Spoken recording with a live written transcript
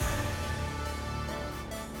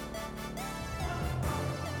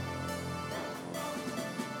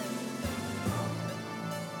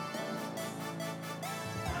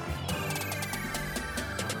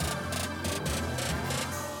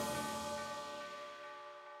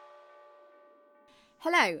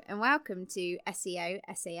Hello and welcome to SEO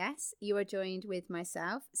SAS. You are joined with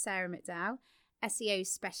myself, Sarah McDowell, SEO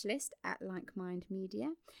specialist at Like Mind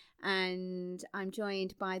Media, and I'm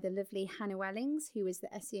joined by the lovely Hannah Wellings, who is the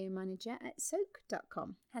SEO manager at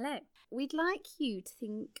Soak.com. Hello. We'd like you to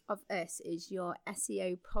think of us as your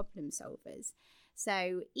SEO problem solvers.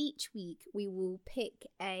 So each week we will pick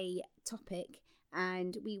a topic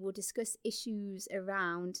and we will discuss issues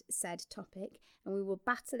around said topic, and we will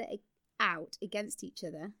battle it out against each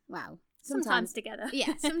other. Well, sometimes together.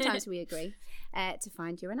 Yeah, sometimes we agree to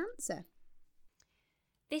find you an answer.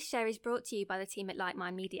 This show is brought to you by the team at Like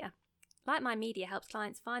Mind Media. Like Mind Media helps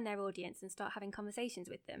clients find their audience and start having conversations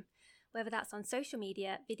with them, whether that's on social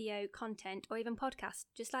media, video, content, or even podcasts,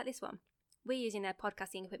 just like this one. We're using their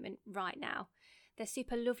podcasting equipment right now. They're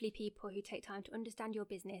super lovely people who take time to understand your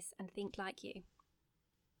business and think like you.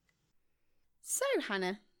 So,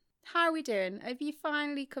 Hannah, how are we doing? Have you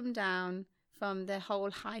finally come down from the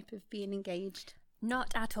whole hype of being engaged?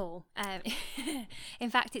 Not at all.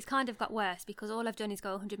 In fact, it's kind of got worse because all I've done is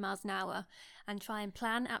go 100 miles an hour and try and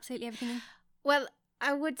plan absolutely everything. Well,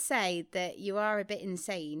 I would say that you are a bit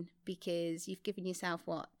insane because you've given yourself,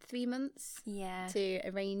 3 months to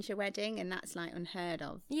arrange a wedding, and that's like unheard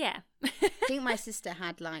of. Yeah. I think my sister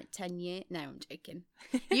had 10 years. No, I'm joking.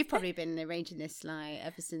 You've probably been arranging this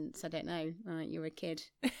ever since, I don't know, you were a kid.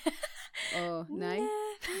 Or no? No,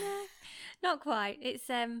 not quite. It's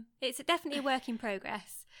definitely a work in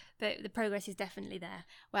progress, but the progress is definitely there.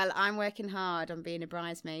 Well, I'm working hard on being a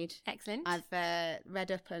bridesmaid. Excellent. I've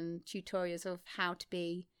read up on tutorials of how to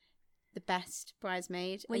be the best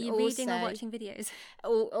bridesmaid. Were you reading or watching videos?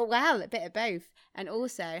 Well, a bit of both. And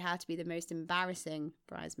also how to be the most embarrassing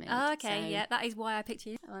bridesmaid. Oh, okay, yeah, that is why I picked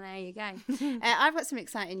you. Well, there you go. I've got some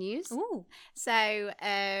exciting news. Ooh. So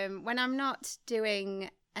when I'm not doing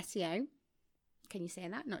SEO, can you say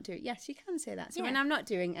that? Not do it? Yes, you can say that. So when I'm not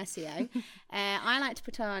doing SEO, I like to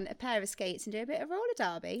put on a pair of skates and do a bit of roller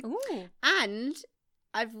derby. Ooh. And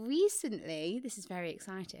I've recently, this is very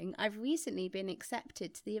exciting, I've recently been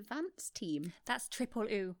accepted to the advanced team. That's triple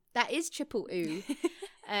ooh. That is triple ooh.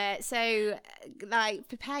 So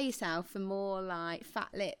prepare yourself for more fat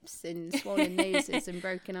lips and swollen noses and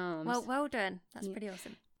broken arms. Well done. That's pretty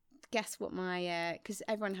awesome. Guess what my, because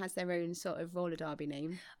everyone has their own sort of roller derby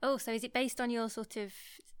name. Oh, so is it based on your sort of,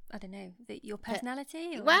 I don't know, your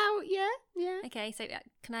personality? Or? Well, yeah. Okay, so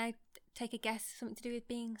can I take a guess? Something to do with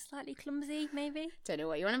being slightly clumsy, maybe? Don't know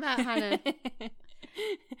what you're on about, Hannah.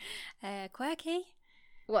 Quirky?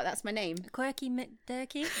 What, that's my name? Quirky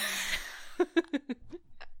McDurky?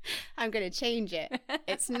 I'm going to change it.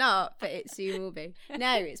 It's not, but it soon will be.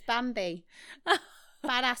 No, it's Bambi.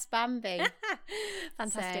 Badass Bambi.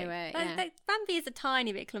 Fantastic. So, Bambi is a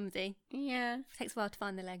tiny bit clumsy. Yeah. It takes a while to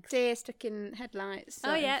find the legs. Deer stuck in headlights.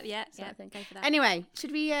 Yeah. Thing. Go for that. Anyway,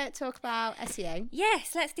 should we talk about SEO?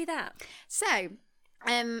 Yes, let's do that. So,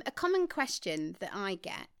 a common question that I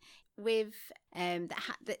get with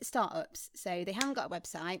the startups, so they haven't got a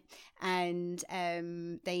website and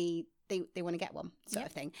they want to get one sort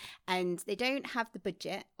of thing, and they don't have the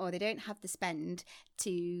budget or they don't have the spend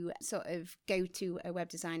to sort of go to a web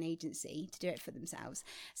design agency to do it for themselves.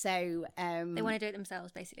 So they want to do it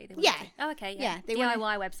themselves, basically. Oh, okay. Yeah. They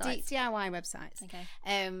DIY websites. DIY websites.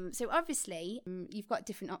 Okay. So obviously you've got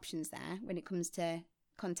different options there when it comes to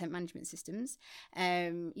content management systems.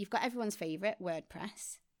 You've got everyone's favorite,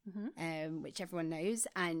 WordPress. Mm-hmm. Which everyone knows,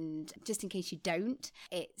 and just in case you don't,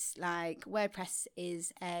 it's WordPress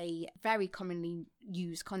is a very commonly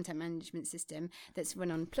used content management system that's run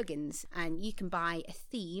on plugins, and you can buy a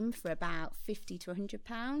theme for about £50 to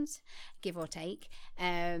 £100, give or take,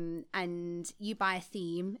 and you buy a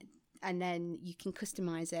theme and then you can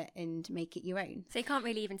customize it and make it your own. So you can't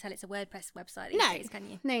really even tell it's a WordPress website these days, can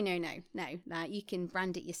you? No. You can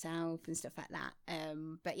brand it yourself and stuff like that.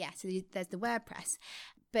 But yeah, so there's the WordPress.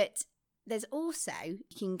 But there's also,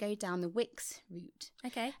 you can go down the Wix route.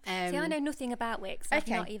 Okay. See, I know nothing about Wix. I've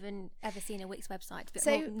not even ever seen a Wix website,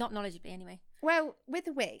 but not knowledgeably anyway. Well, with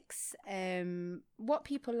the Wix, what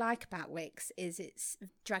people like about Wix is it's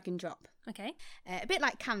drag and drop. Okay. A bit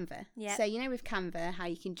like Canva. Yeah. So, with Canva, how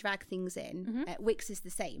you can drag things in, Wix is the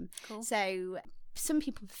same. Cool. So some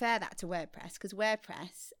people prefer that to WordPress because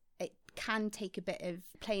WordPress, it can take a bit of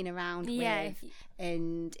playing around with,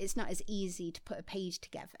 and it's not as easy to put a page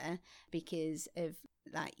together because of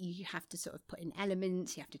you have to sort of put in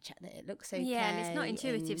elements, you have to check that it looks okay. Yeah, and it's not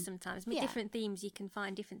intuitive sometimes. With different themes, you can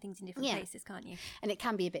find different things in different places, can't you? And it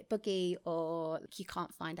can be a bit buggy, or you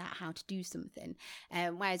can't find out how to do something.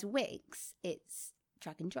 Whereas Wix, it's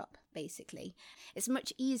drag and drop, basically. It's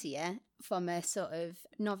much easier from a sort of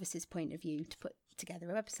novice's point of view to put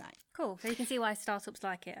together a website. Cool. So you can see why startups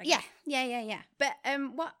like it, I guess. Yeah. But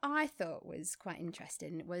what I thought was quite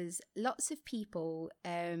interesting was lots of people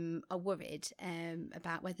are worried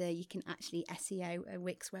about whether you can actually SEO a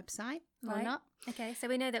Wix website or not. Okay, so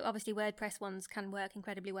we know that obviously WordPress ones can work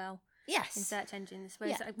incredibly well. Yes. In search engines.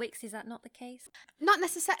 Whereas Wix, is that not the case? Not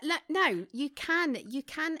necessarily. No, you can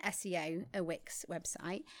SEO a Wix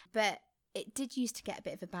website, but it did used to get a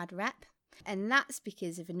bit of a bad rep. And that's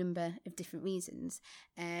because of a number of different reasons.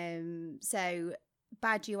 So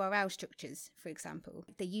bad URL structures, for example.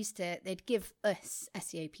 They'd give us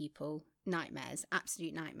SEO people nightmares,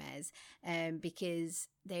 absolute nightmares, because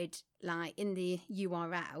they'd, like, in the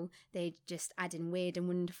URL, they'd just add in weird and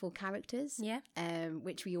wonderful characters,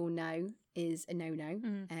 which we all know is a no-no.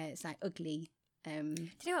 It's like ugly. Do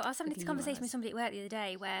you know what? I was having this conversation with somebody at work the other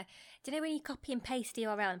day where, do you know when you copy and paste the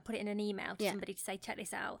URL and put it in an email to somebody to say, check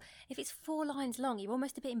this out? If it's 4 lines long, you're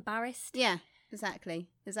almost a bit embarrassed. Yeah, exactly.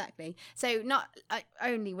 So not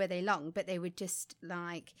only were they long, but they were just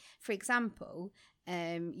like, for example,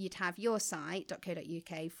 you'd have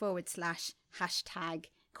yoursite.co.uk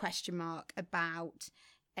 / #about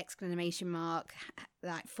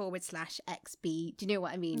 !xb. Do you know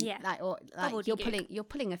what I mean? Yeah. You're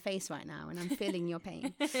pulling a face right now, and I'm feeling your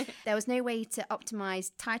pain. There was no way to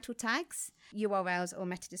optimize title tags, URLs, or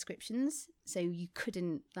meta descriptions, so you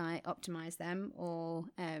couldn't optimize them. Or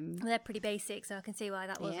they're pretty basic, so I can see why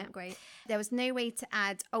that wasn't great. There was no way to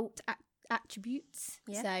add alt attributes.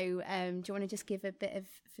 So do you want to just give a bit of,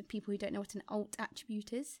 for people who don't know what an alt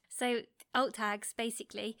attribute is? So alt tags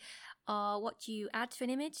basically are what you add to an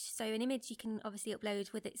image. So an image you can obviously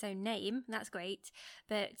upload with its own name, and that's great,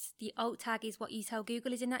 but the alt tag is what you tell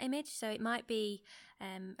Google is in that image. So it might be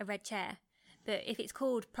a red chair, but if it's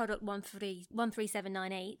called product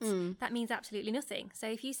 13798, that means absolutely nothing. So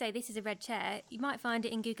if you say this is a red chair, you might find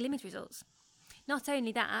it in Google image results. Not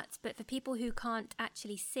only that, but for people who can't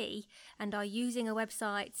actually see and are using a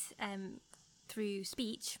website through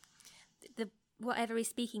speech, whatever is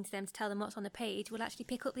speaking to them to tell them what's on the page will actually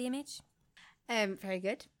pick up the image. Very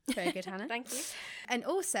good, Hannah. Thank you. And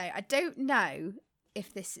also, I don't know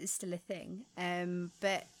if this is still a thing,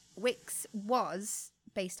 but Wix was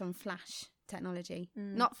based on Flash technology,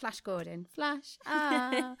 not Flash Gordon, Flash,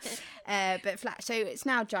 but Flash. So it's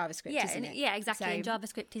now JavaScript, isn't it? Yeah, exactly. And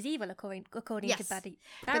JavaScript is evil, according to Barry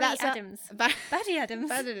Adams. Barry Adams.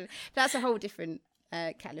 That's a whole different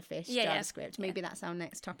kettle of fish, JavaScript. Maybe that's our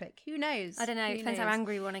next topic. Who knows? I don't know. It depends how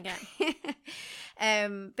angry we want to get.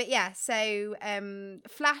 But yeah, so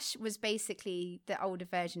Flash was basically the older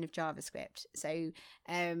version of JavaScript. So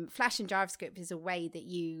Flash and JavaScript is a way that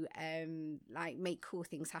you make cool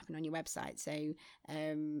things happen on your website. So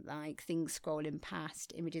like things scrolling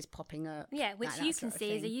past, images popping up. Yeah, which you can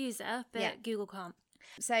see as a user, but Google can't.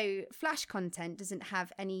 So Flash content doesn't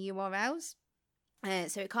have any URLs.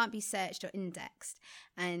 So it can't be searched or indexed,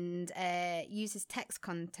 and uses text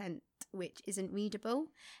content which isn't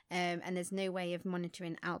readable, and there's no way of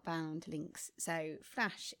monitoring outbound links. So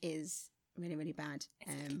Flash is really, really bad.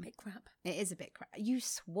 It's a bit crap. It is a bit crap. You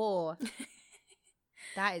swore.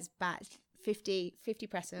 That is bad. 50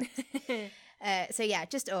 presents. So yeah,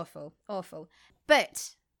 just awful.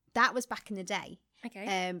 But that was back in the day.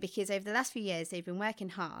 Okay. Because over the last few years they've been working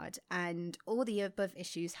hard, and all the above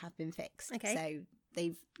issues have been fixed. Okay. So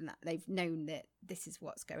they've known that this is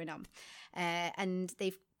what's going on, and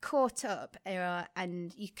they've caught up,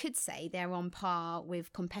 and you could say they're on par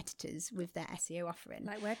with competitors with their SEO offering,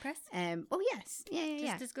 like WordPress. Oh yes,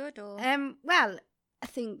 yeah. Just as good, or well, I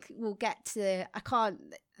think we'll get to. I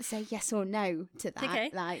can't say yes or no to that.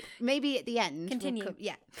 Okay. Like maybe at the end. Continue. But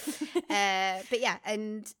yeah,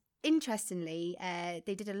 and interestingly,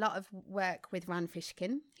 they did a lot of work with Rand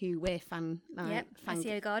Fishkin, who we're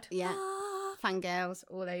SEO god. Yeah, fangirls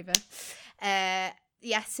all over.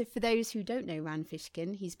 So for those who don't know Rand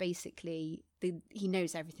Fishkin, he's basically he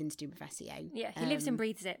knows everything to do with SEO. Yeah, he lives and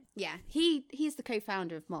breathes it. Yeah, he's the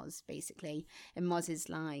co-founder of Moz, basically, and Moz is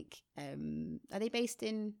like, are they based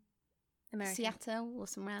in America. Seattle or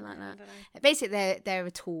somewhere like that? I don't know. Basically, they're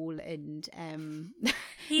a tool, and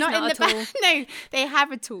he's not a tool. No, they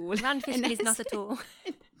have a tool. Rand Fishkin is not a tool.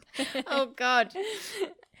 Oh God.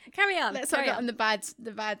 Carry on. Let's not get on the bad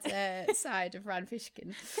side of Rand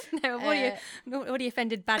Fishkin. No, I've already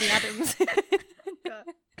offended Barry Adams.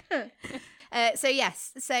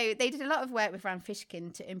 So they did a lot of work with Rand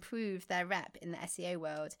Fishkin to improve their rep in the SEO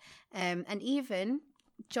world, and even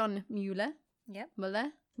John Mueller. Yep.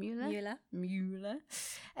 Mueller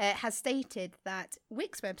has stated that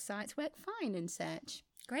Wix websites work fine in search.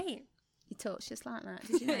 Great. He talks just like that.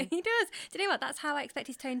 Did you know? He does. Do you know what? That's how I expect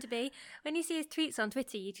his tone to be. When you see his tweets on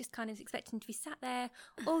Twitter, you just kind of expect him to be sat there,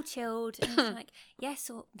 all chilled, and it's like, yes,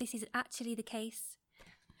 or this is actually the case.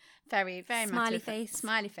 Very, very smiley face.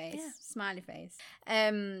 Smiley face. Yeah. Smiley face.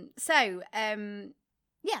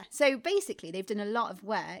 So basically they've done a lot of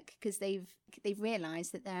work because they've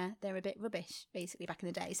realised that they're a bit rubbish basically back in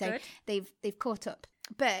the day. So Good. they've caught up.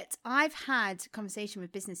 But I've had conversation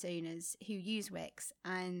with business owners who use Wix,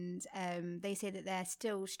 and they say that they're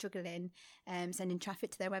still struggling sending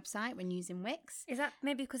traffic to their website when using Wix. Is that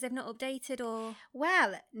maybe because they've not updated or?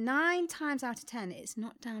 Well, 9 times out of 10, it's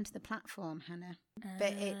not down to the platform, Hannah,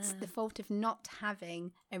 but it's the fault of not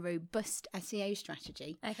having a robust SEO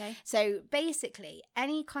strategy. Okay. So basically,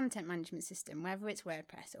 any content management system, whether it's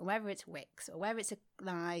WordPress or whether it's Wix or whether it's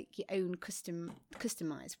like your own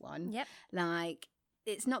customized one, Yep. like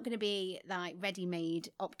it's not going to be like ready-made,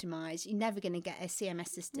 optimized. You're never going to get a CMS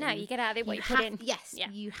system. No, you get out of it what you put in. Yes, Yeah.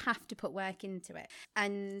 you have to put work into it.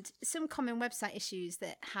 And some common website issues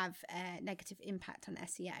that have a negative impact on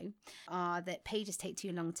SEO are that pages take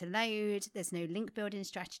too long to load, there's no link building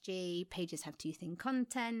strategy, pages have too thin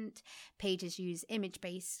content, pages use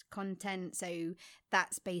image-based content. So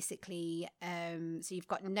that's basically, so you've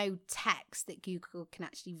got no text that Google can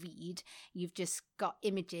actually read. You've just got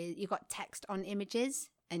images, you've got text on images.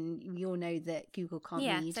 And we all know that Google can't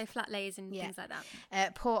read. Yeah, so flat layers and things like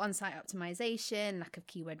that. Poor on-site optimization, lack of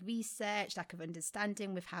keyword research, lack of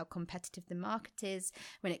understanding with how competitive the market is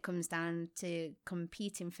when it comes down to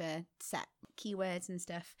competing for set keywords and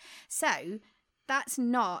stuff. So that's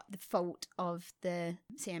not the fault of the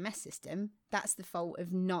CMS system. That's the fault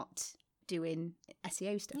of not doing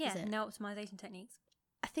SEO stuff, Yeah, is it? no optimization techniques.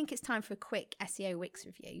 I think it's time for a quick SEO Wix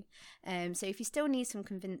review. So if you still need some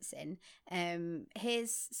convincing,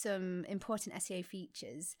 here's some important SEO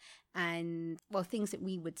features and, well, things that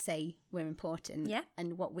we would say were important. Yeah.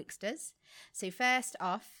 And what Wix does. So first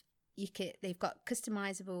off, they've got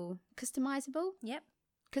customizable. Yep.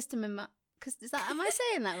 Am I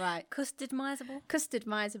saying that right?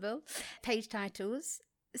 Customizable page titles.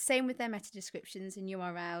 Same with their meta descriptions and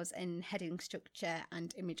URLs and heading structure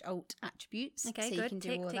and image alt attributes. Okay, so good. You can do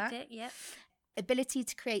tick, all tick, that. tick, yep. Ability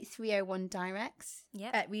to create 301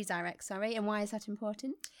 Yep. redirects, sorry. And why is that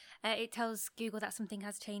important? It tells Google that something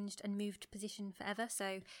has changed and moved position forever.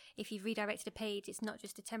 So if you've redirected a page, it's not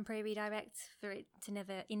just a temporary redirect for it to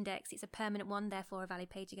never index. It's a permanent one, therefore a valid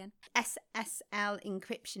page again. SSL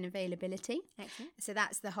encryption availability. Excellent. So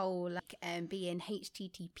that's the whole being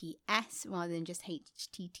HTTPS rather than just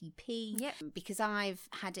HTTP. Yep. Because I've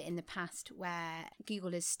had it in the past where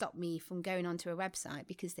Google has stopped me from going onto a website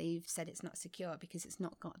because they've said it's not secure because it's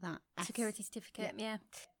not got that Security certificate, yeah.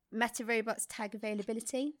 Meta robots tag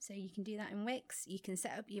availability, so you can do that in Wix. You can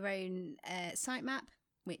set up your own sitemap,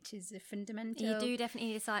 which is a fundamental. You do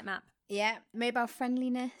definitely need a sitemap. Yeah, mobile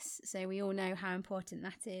friendliness, so we all know how important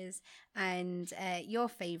that is. And your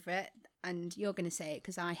favourite, and you're going to say it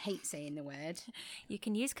because I hate saying the word. You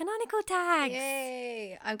can use canonical tags.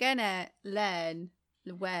 Yay! I'm going to learn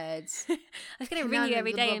the words. I was going to ring you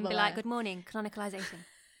every day and be like, good morning, canonicalization.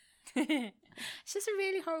 It's just a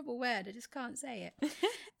really horrible word. I just can't say it.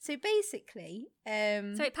 So basically...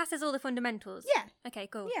 so it passes all the fundamentals? Yeah. Okay,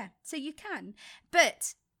 cool. Yeah, so you can.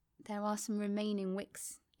 But there are some remaining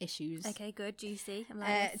Wix issues. Okay, good. Juicy. I'm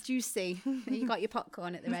like juicy. You got your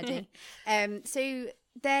popcorn at the ready. So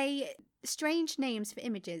strange names for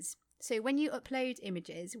images. So when you upload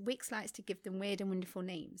images, Wix likes to give them weird and wonderful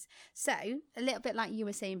names. So a little bit like you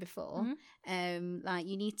were saying before, like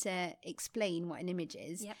you need to explain what an image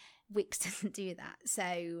is. Yep. Wix doesn't do that.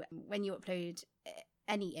 So when you upload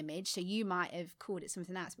any image, so you might have called it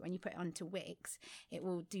something else, but when you put it onto Wix, it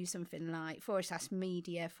will do something like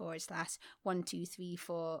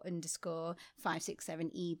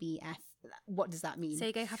 /media/1234_567EBF. What does that mean? So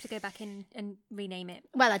you have to go back in and rename it.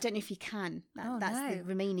 Well, I don't know if you can. That's the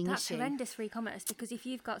remaining That's issue. horrendous for e-commerce, because if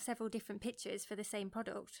you've got several different pictures for the same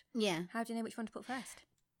product, yeah, how do you know which one to put first?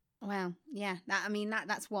 Well, yeah,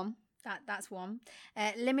 that's one. That's one.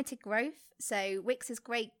 Limited growth. So Wix is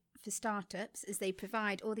great for startups as they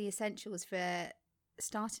provide all the essentials for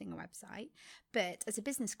starting a website, but as a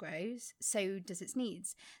business grows, so does its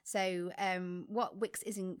needs. So what Wix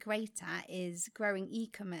isn't great at is growing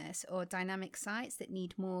e-commerce or dynamic sites that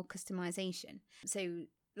need more customization. So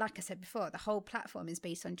like I said before, the whole platform is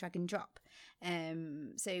based on drag and drop.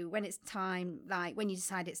 So when it's time, like when you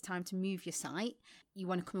decide it's time to move your site, you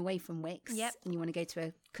want to come away from Wix and you want to go to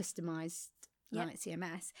a customized like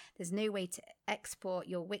CMS. There's no way to export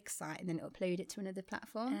your Wix site and then upload it to another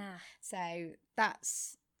platform. So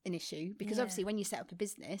that's an issue because obviously when you set up a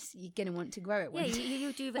business, you're going to want to grow it one day.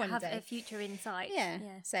 You do have a future in sight. Yeah.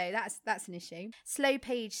 So that's an issue. Slow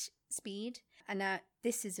page speed. And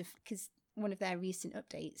this is because one of their recent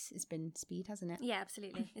updates has been speed, hasn't it? Yeah,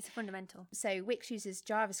 absolutely. It's fundamental. So Wix uses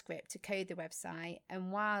JavaScript to code the website,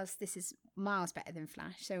 and whilst this is miles better than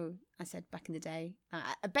Flash, so I said back in the day,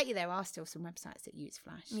 I bet you there are still some websites that use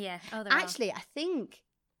Flash. Yeah. Oh, actually, I think,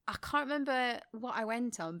 I can't remember what I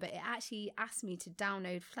went on, but it actually asked me to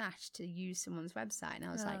download Flash to use someone's website, and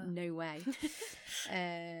I was like, no way.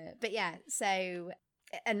 But yeah, so,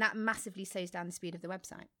 and that massively slows down the speed of the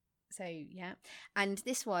website. So yeah, and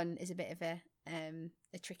this one is a bit of a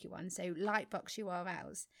tricky one. So Lightbox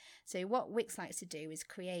URLs. So what Wix likes to do is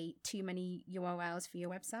create too many URLs for your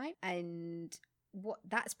website, and what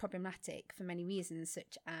that's problematic for many reasons,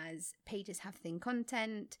 such as pages have thin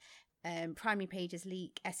content, primary pages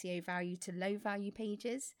leak SEO value to low value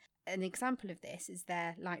pages. An example of this is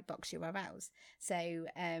their Lightbox URLs. So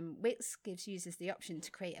Wix gives users the option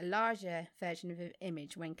to create a larger version of an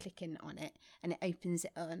image when clicking on it, and it opens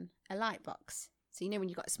it on a Lightbox. So when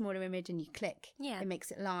you've got a smaller image and you click, it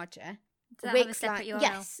makes it larger. Does that have a separate URL?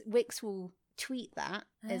 Yes, Wix will tweet that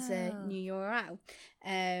as a new URL.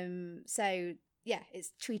 So yeah,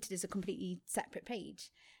 it's treated as a completely separate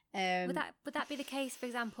page. Would that be the case, for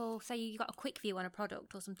example, say you got a quick view on a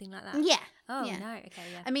product or something like that? Yeah. Oh, yeah. no. Okay,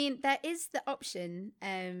 yeah. I mean, there is the option.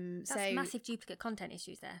 That's massive duplicate content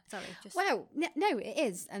issues there. Sorry. Well, no, it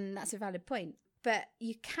is. And that's a valid point. But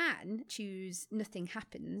you can choose nothing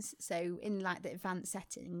happens. So in like the advanced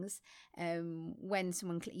settings, when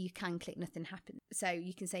someone you can click nothing happens. So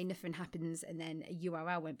you can say nothing happens and then a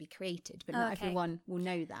URL won't be created, but not everyone will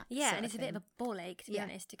know that. Yeah, and it's a bit of a ball ache, to be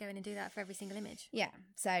honest, to go in and do that for every single image. Yeah.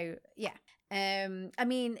 So yeah. I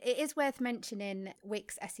mean, it is worth mentioning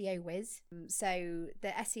Wix SEO Whiz. So the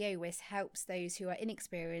SEO Whiz helps those who are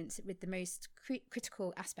inexperienced with the most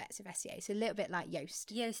critical aspects of SEO. So a little bit like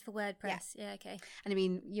Yoast. Yoast for WordPress. Yeah, okay. And I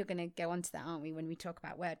mean, you're going to go on to that, aren't we, when we talk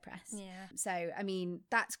about WordPress? Yeah. So, I mean,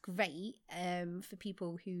 that's great for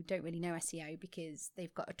people who don't really know SEO because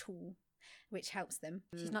they've got a tool which helps them.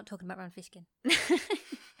 She's not talking about Rand Fishkin.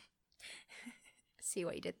 See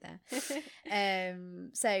what you did there.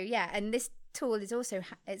 So yeah, and this tool is also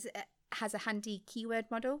has a handy keyword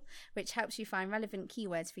model which helps you find relevant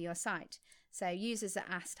keywords for your site. So users are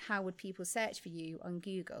asked how would people search for you on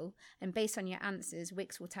Google, and based on your answers,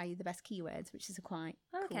 Wix will tell you the best keywords, which is a quite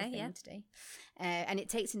cool thing to do. And it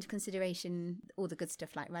takes into consideration all the good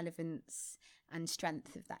stuff like relevance and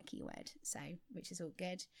strength of that keyword, so which is all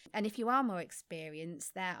good. And if you are more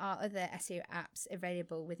experienced, there are other SEO apps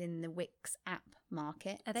available within the Wix app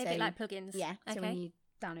market. Are they a bit like plugins? Yeah. Okay. So when you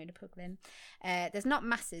download a plugin, there's not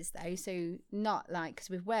masses though, so not like, because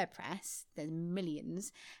with WordPress there's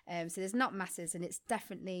millions, so there's not masses, and it's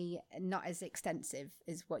definitely not as extensive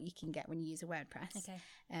as what you can get when you use a WordPress.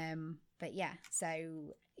 Okay. But yeah,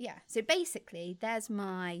 so basically there's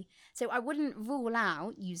so I wouldn't rule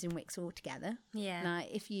out using Wix altogether. Yeah.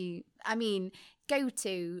 Like go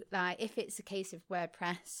to, like, if it's a case of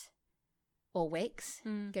WordPress or Wix,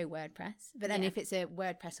 go WordPress. But then if it's a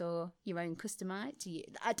WordPress or your own customized,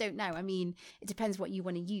 I don't know. I mean, it depends what you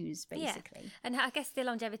want to use, basically. Yeah. And I guess the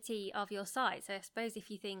longevity of your site. So I suppose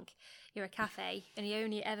if you think you're a cafe and you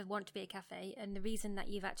only ever want to be a cafe, and the reason that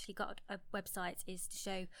you've actually got a website is to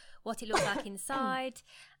show what it looks like inside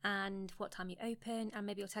and what time you open and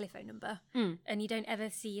maybe your telephone number, and you don't ever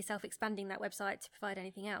see yourself expanding that website to provide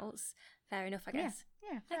anything else, fair enough, I guess.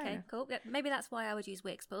 Yeah, okay, cool. Maybe that's why I would use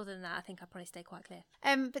Wix, but other than that, I think I'd probably stay quite clear.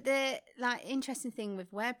 But the interesting thing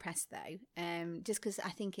with WordPress though, just because I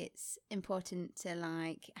think it's important to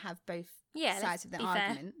have both sides of the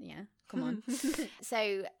argument. Fair. Yeah, come on.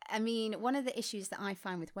 So I mean, one of the issues that I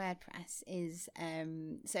find with WordPress is,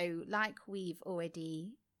 so like we've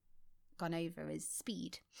already gone over, is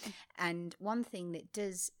speed, and one thing that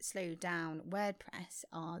does slow down WordPress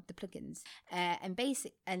are the plugins,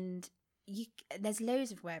 there's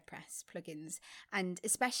loads of WordPress plugins, and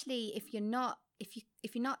especially if you're not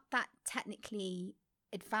that technically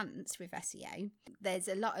advanced with SEO, there's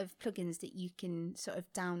a lot of plugins that you can sort of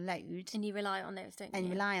download, and you rely on those, don't you? And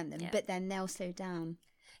rely on them, but then they'll slow down.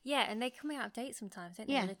 Yeah, and they come out of date sometimes, don't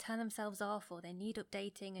they? Yeah. They turn themselves off, or they need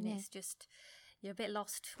updating, and it's just, you're a bit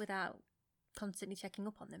lost without constantly checking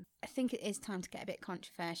up on them. I think it is time to get a bit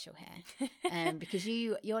controversial here, because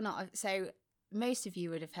you're not so. Most of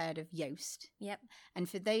you would have heard of Yoast. Yep. And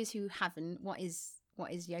for those who haven't, what is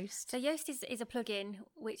what is Yoast? So Yoast is a plugin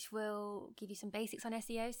which will give you some basics on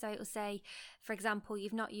SEO. So it will say, for example,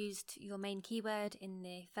 you've not used your main keyword in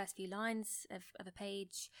the first few lines of a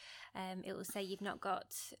page. It will say you've not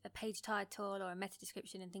got a page title or a meta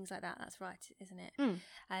description and things like that. That's right, isn't it?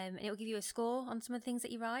 And it will give you a score on some of the things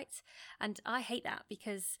that you write. And I hate that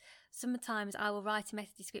because sometimes I will write a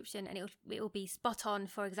meta description and it will be spot on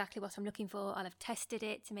for exactly what I'm looking for. I'll have tested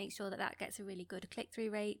it to make sure that gets a really good click-through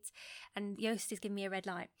rate. And Yoast is giving me a red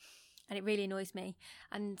light and it really annoys me.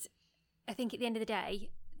 And I think at the end of the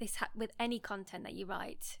day, with any content that you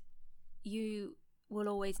write, you will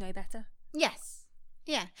always know better. Yes.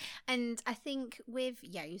 Yeah, and I think with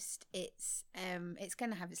Yoast, it's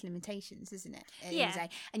going to have its limitations, isn't it? Yeah.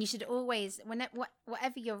 And you should always,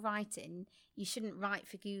 whatever you're writing, you shouldn't write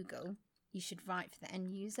for Google. You should write for the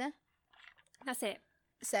end user. That's it.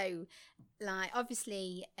 So, like,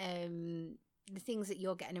 obviously, the things that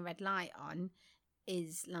you're getting a red light on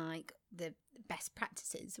is like the best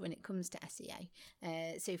practices when it comes to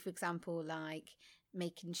SEO. So, for example, like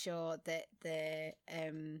making sure that the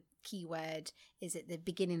keyword is at the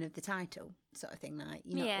beginning of the title, sort of thing. Like,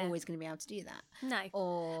 you're not always going to be able to do that.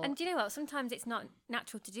 No. And do you know what? Sometimes it's not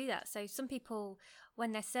natural to do that. So some people,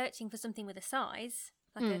 when they're searching for something with a size,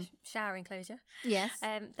 like a shower enclosure, yes,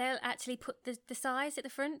 they'll actually put the size at the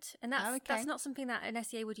front, and that's not something that an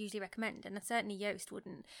SEO would usually recommend, and certainly Yoast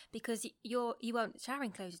wouldn't, because you want shower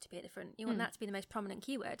enclosure to be at the front. You want that to be the most prominent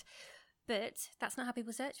keyword. But that's not how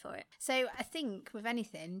people search for it. So I think with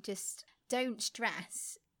anything, just don't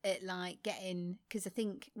stress at like getting, because I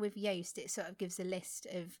think with Yoast it sort of gives a list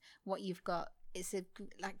of what you've got. It's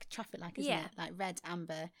like traffic light, isn't it? Like red,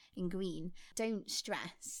 amber, and green. Don't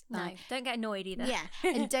stress. No, don't get annoyed either. Yeah,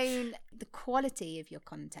 and the quality of your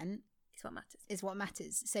content is what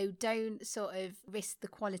matters. So don't sort of risk the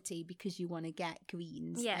quality because you want to get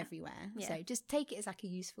greens everywhere. So just take it as like a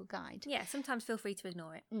useful guide. Yeah, sometimes feel free to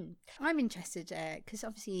ignore it. I'm interested because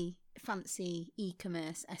obviously fancy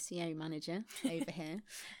e-commerce SEO manager over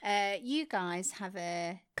here. You guys have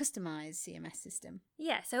a customized CMS system.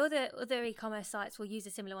 Yeah, so other e-commerce sites will use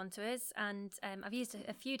a similar one to us, and I've used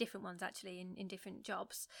a few different ones actually in different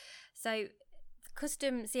jobs. So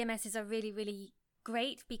custom CMSs are really, really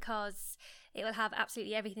great because it will have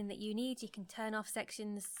absolutely everything that you need. You can turn off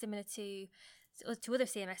sections similar to other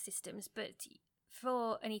CMS systems, but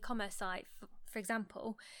for an e-commerce site, for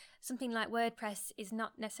example, something like WordPress is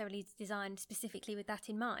not necessarily designed specifically with that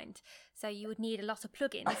in mind. So you would need a lot of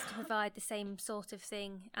plugins to provide the same sort of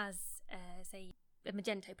thing as, say, a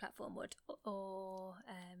Magento platform would, or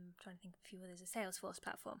I'm trying to think of a few others, a Salesforce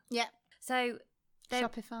platform. Yeah. So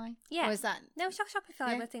Shopify? Yeah. Or is that? No,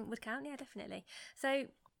 Shopify I think would count. Yeah, definitely. So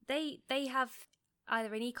they have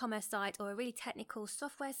either an e-commerce site or a really technical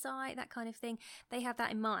software site, that kind of thing. They have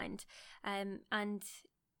that in mind. And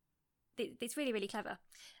it's really, really clever,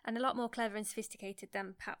 and a lot more clever and sophisticated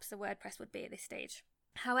than perhaps a WordPress would be at this stage.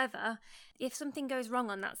 However, if something goes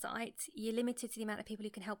wrong on that site, you're limited to the amount of people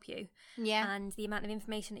who can help you and the amount of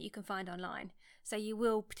information that you can find online. So you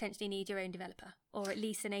will potentially need your own developer, or at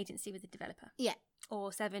least an agency with a developer. Yeah.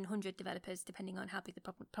 Or 700 developers, depending on how big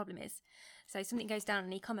the problem is. So if something goes down on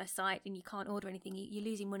an e-commerce site and you can't order anything, you're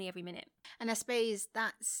losing money every minute. And I suppose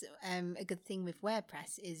that's a good thing with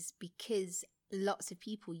WordPress, is because lots of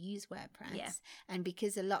people use WordPress, and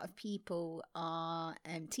because a lot of people are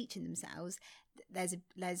teaching themselves,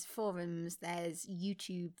 there's forums, there's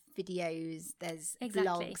YouTube videos, there's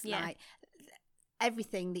blogs, like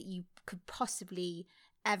everything that you could possibly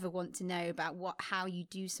ever want to know about how you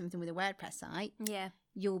do something with a WordPress site,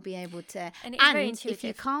 you'll be able to. And it's very intuitive. If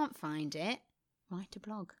you can't find it, write a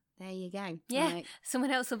blog. There you go. Yeah, like,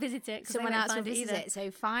 someone else will visit it. Someone else will visit it.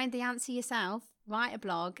 So find the answer yourself, write a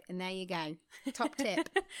blog, and there you go. Top tip.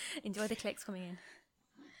 Enjoy the clicks coming in.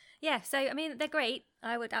 Yeah, so I mean, they're great.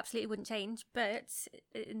 I absolutely wouldn't change, but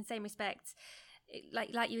in the same respect,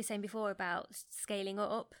 like you were saying before about scaling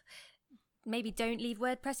up, maybe don't leave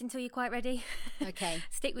WordPress until you're quite ready. Okay.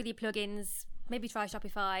 Stick with your plugins, maybe try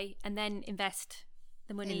Shopify, and then invest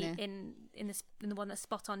the money in the one that's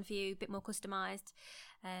spot on for you, a bit more customized,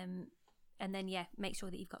 and then make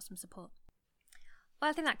sure that you've got some support. Well,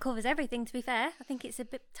 I think that covers everything, to be fair. I think it's a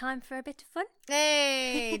bit time for a bit of fun.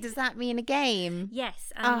 Hey, does that mean a game?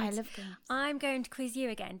 Yes. I love games. I'm going to quiz you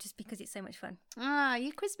again just because it's so much fun.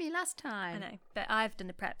 You quizzed me last time. I know, but I've done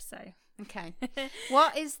the prep, so. Okay.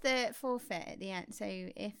 What is the forfeit at the end? So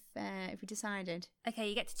if we decided. Okay,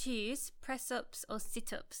 you get to choose press-ups or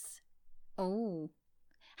sit-ups. Oh.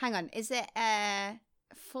 Hang on. Is it a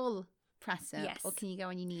full press-up? Yes. Or can you go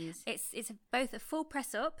on your knees? It's both a full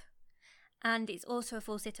press-up and it's also a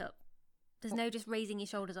full sit-up. There's no just raising your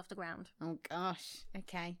shoulders off the ground. Oh gosh.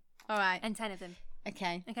 Okay. All right. And 10 of them.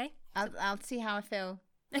 Okay. Okay. I'll see how I feel.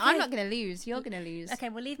 Okay. I'm not going to lose. You're going to lose. Okay.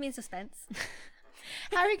 Well, leave me in suspense.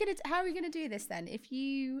 How are we gonna do this then? If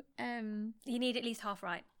you You need at least half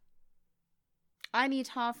right. I need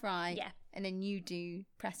half right. Yeah. And then you do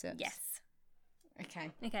press ups. Yes.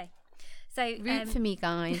 Okay. Okay. So Root for me,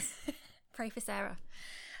 guys. Pray for Sarah.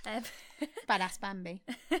 Badass Bambi.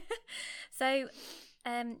 So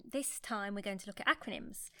this time we're going to look at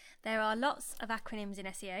acronyms. There are lots of acronyms in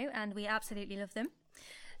SEO and we absolutely love them.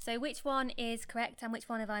 So which one is correct and which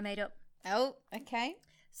one have I made up? Oh, okay.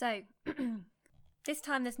 So this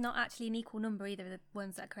time there's not actually an equal number either of the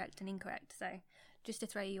ones that are correct and incorrect. So just to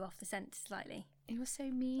throw you off the scent slightly. You were so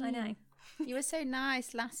mean. I know. You were so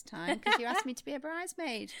nice last time because you asked me to be a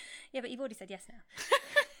bridesmaid. Yeah, but you've already said yes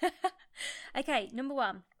now. Okay, number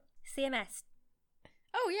 1, CMS.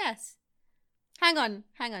 Oh, yes. Hang on.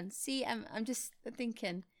 I'm just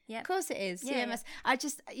thinking. Yeah. Of course it is. Yeah, CMS. I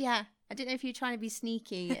didn't know if you're trying to be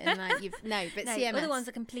sneaky and like you've no, but No, CMS. other ones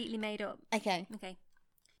are completely made up. Okay. Okay.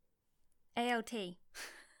 ALT.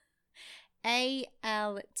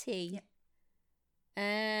 ALT. Yep.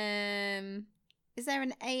 Is there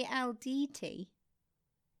an ALDT?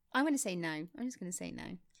 I'm going to say no. I'm just going to say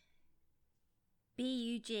no.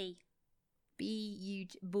 BUG.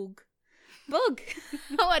 Bug. Bug.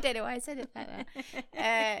 Oh, I don't know why I said it like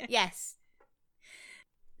that. Yes.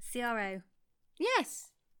 CRO.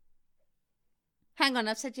 Yes. Hang on,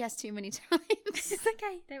 I've said yes too many times. It's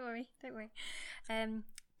okay. Don't worry.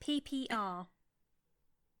 PPR.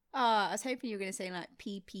 Oh, I was hoping you were going to say like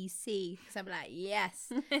PPC because I'm like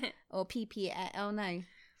yes, or PPA. Oh no.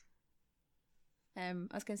 I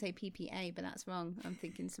was going to say PPA, but that's wrong. I'm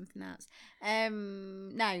thinking something else.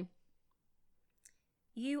 No.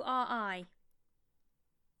 URI.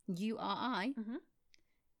 URI.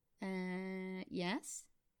 Mm-hmm. Yes.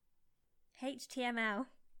 HTML.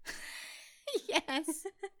 Yes.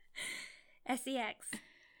 SEX.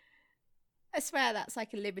 I swear that's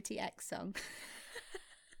like a Liberty X song.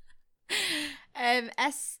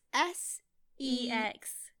 S E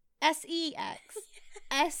EX. SEX.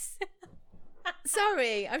 S.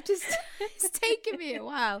 Sorry, it's taken me a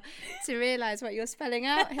while to realise what you're spelling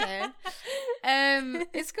out here.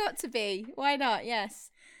 It's got to be. Why not?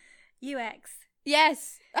 Yes. UX.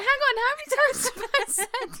 Yes. Hang on, how many times have I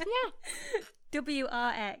said yeah?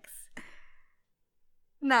 WRX.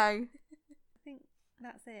 No. I think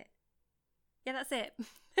that's it. Yeah, that's it.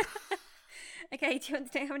 Okay, do you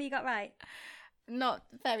want to know how many you got right? Not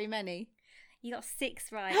very many. You got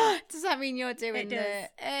 6 right. Does that mean you're doing It does.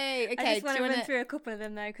 the... Hey, okay. I just want to run through a couple of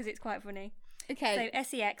them though, because it's quite funny. Okay. So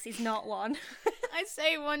SEX is not one. I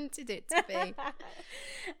so wanted it to be.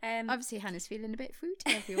 Obviously, Hannah's feeling a bit fruity,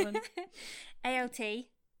 everyone. ALT.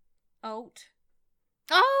 Alt.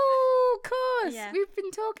 Oh, of course. Yeah. We've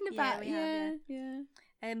been talking about Yeah,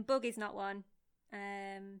 yeah. Bug is not one.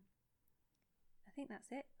 I think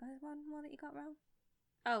that's it. There's one more that you got wrong.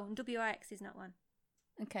 Oh, and WRX is not one.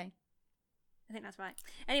 Okay. I think that's right.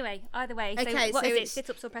 Anyway, either way. So Okay, what so is it? it's-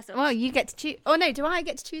 Sit-ups or press-ups? Well, you get to choose. Oh, no, do I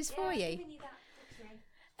get to choose for you?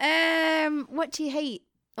 What do you hate?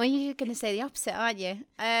 Well, you're going to say the opposite, aren't you?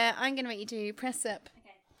 I'm going to make you do press up.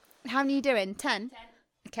 Okay. How many are you doing? 10?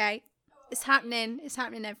 Okay. It's happening. It's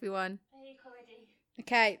happening, everyone.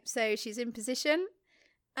 Okay, so she's in position.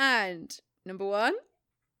 And number 1,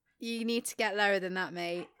 you need to get lower than that,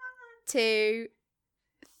 mate. 2,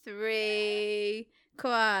 3.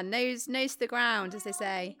 Come on, nose to the ground, as they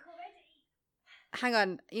say. Hang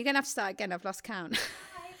on, you're going to have to start again. I've lost count.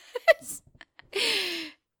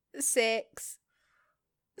 6,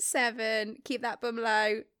 7, keep that bum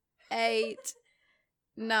low. 8,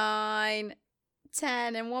 9,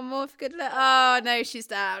 10, and one more for good luck. Oh, no, she's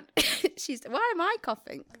down. Why am I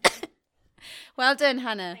coughing? Well done,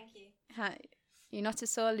 Hannah. Thank you. You're not a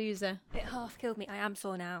sore loser. It half killed me. I am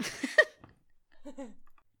sore now.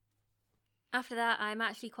 After that, I'm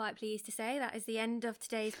actually quite pleased to say that is the end of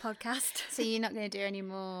today's podcast. So you're not going to do any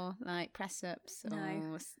more like press ups?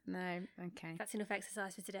 No. No. Okay. That's enough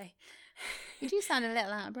exercise for today. You do sound a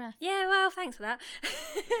little out of breath. Yeah, well, thanks for that.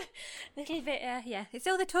 Little bit, yeah. It's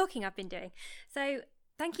all the talking I've been doing. So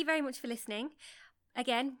thank you very much for listening.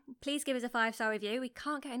 Again, please give us a 5-star review. We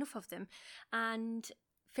can't get enough of them. And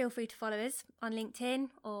feel free to follow us on LinkedIn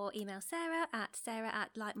or email Sarah at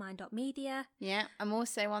sarah@lightmind.media. Yeah, I'm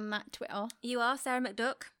also on that Twitter. You are Sarah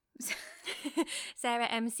McDuck. Sarah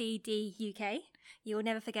MCD UK. You will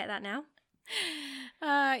never forget that now.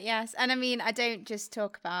 Yes, and I mean, I don't just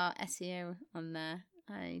talk about SEO on there.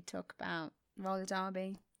 I talk about roller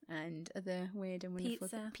derby and other weird and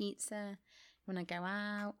wonderful pizza when I go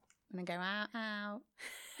out. and I go, ow, ow.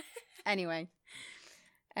 Anyway.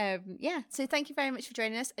 So thank you very much for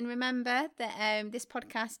joining us, and remember that this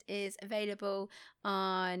podcast is available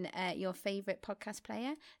on your favourite podcast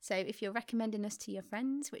player. So if you're recommending us to your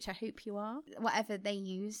friends, which I hope you are, whatever they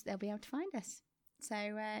use, they'll be able to find us. So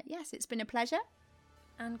yes, it's been a pleasure,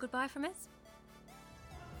 and goodbye from us.